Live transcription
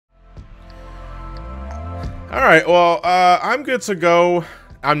Alright, well, I'm good to go.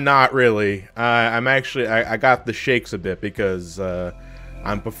 I'm not really. I'm actually, I got the shakes a bit because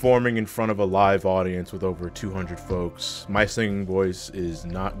I'm performing in front of a live audience with over 200 folks. My singing voice is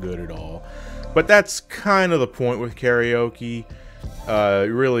not good at all. But that's kind of the point with karaoke.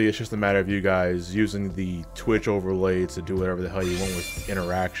 Really, it's just a matter of you guys using the Twitch overlay to do whatever the hell you want with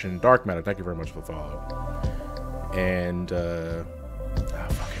interaction. Dark Matter, thank you very much for the follow. And,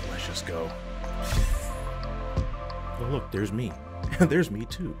 fuck it, let's just go. Oh, look, there's me. There's me,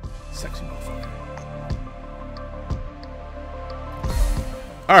 too. Sexy motherfucker.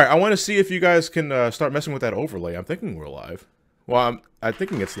 Alright, I want to see if you guys can start messing with that overlay. I'm thinking we're live. Well, I'm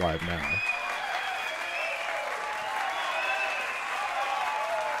thinking it's live now.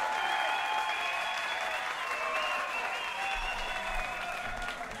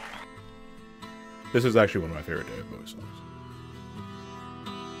 This is actually one of my favorite David Bowie songs.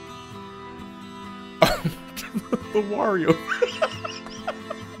 The Wario.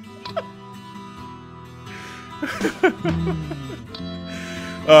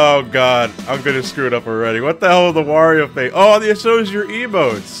 Oh god, I'm gonna screw it up already. What the hell is the Wario thing? Oh, it shows your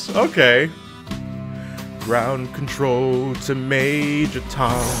emotes. Okay. Ground control to Major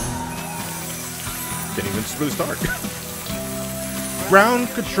Tom. Didn't even really start. Ground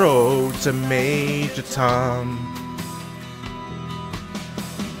control to Major Tom.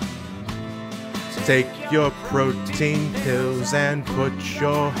 Take your protein pills and put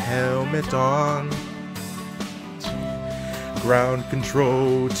your helmet on. Ground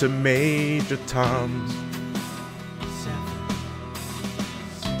control to Major Tom.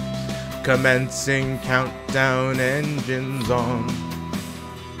 Commencing countdown, engines on.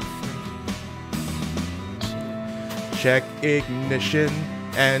 Check ignition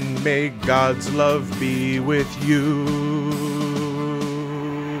and may God's love be with you.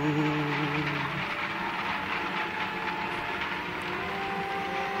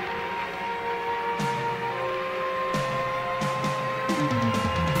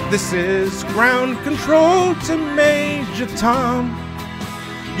 This is ground control to Major Tom.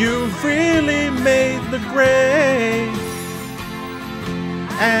 You've really made the grade.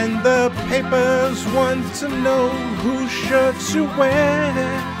 And the papers want to know whose shirt to wear.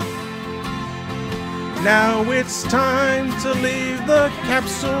 Now it's time to leave the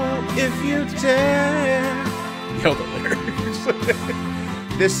capsule if you dare. Yell the lyrics.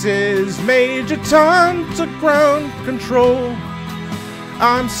 This is Major Tom to ground control.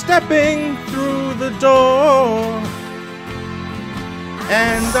 I'm stepping through the door,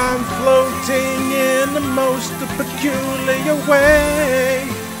 and I'm floating in the most peculiar way.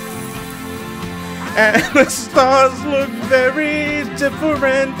 And the stars look very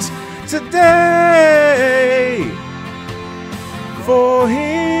different today. For here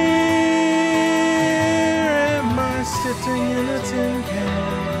am I sitting in a tin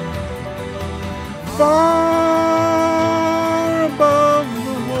can, far above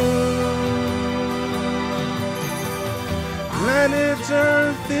the world. Planet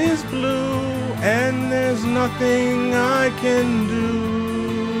Earth is blue, and there's nothing I can do.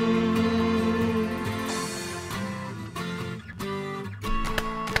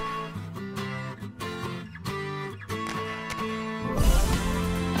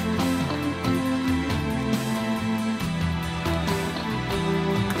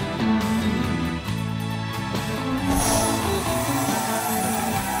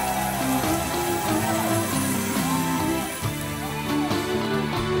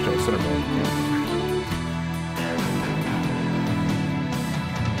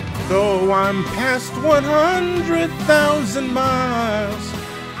 Though I'm past 100,000 miles,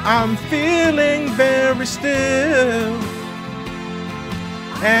 I'm feeling very still.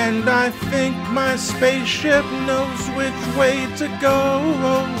 And I think my spaceship knows which way to go.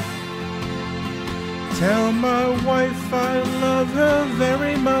 Tell my wife I love her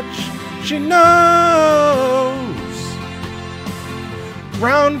very much, she knows.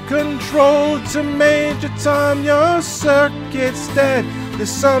 Ground control to Major Tom, your circuit's dead. There's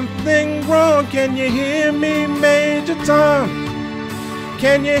something wrong, can you hear me, Major Tom?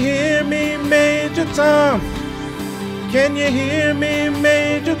 Can you hear me, Major Tom? Can you hear me,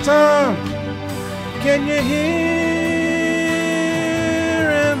 Major Tom? Can you hear?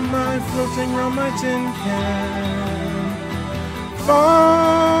 Am I floating around my tin can?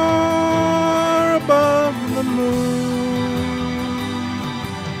 Far above the moon.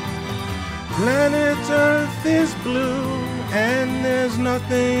 Planet Earth is blue, and there's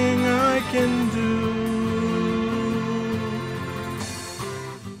nothing I can do.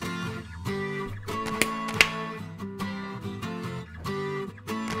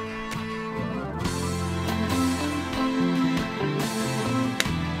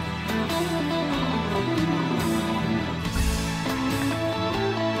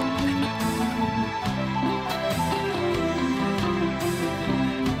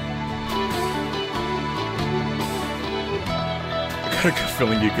 got a good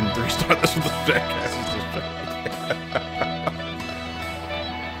feeling you can restart this with the jackass.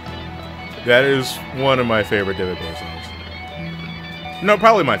 That is one of my favorite David Bowie songs. No,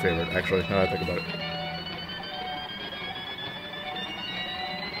 probably my favorite, actually, now that I think about it.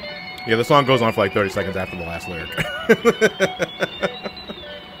 Yeah, the song goes on for like 30 seconds after the last lyric.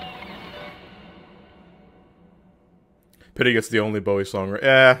 Pity it's the only Bowie song.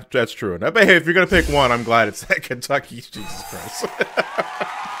 Yeah, that's true. But hey, if you're gonna pick one, I'm glad it's that Kentucky. Jesus Christ.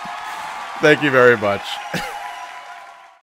 Thank you very much.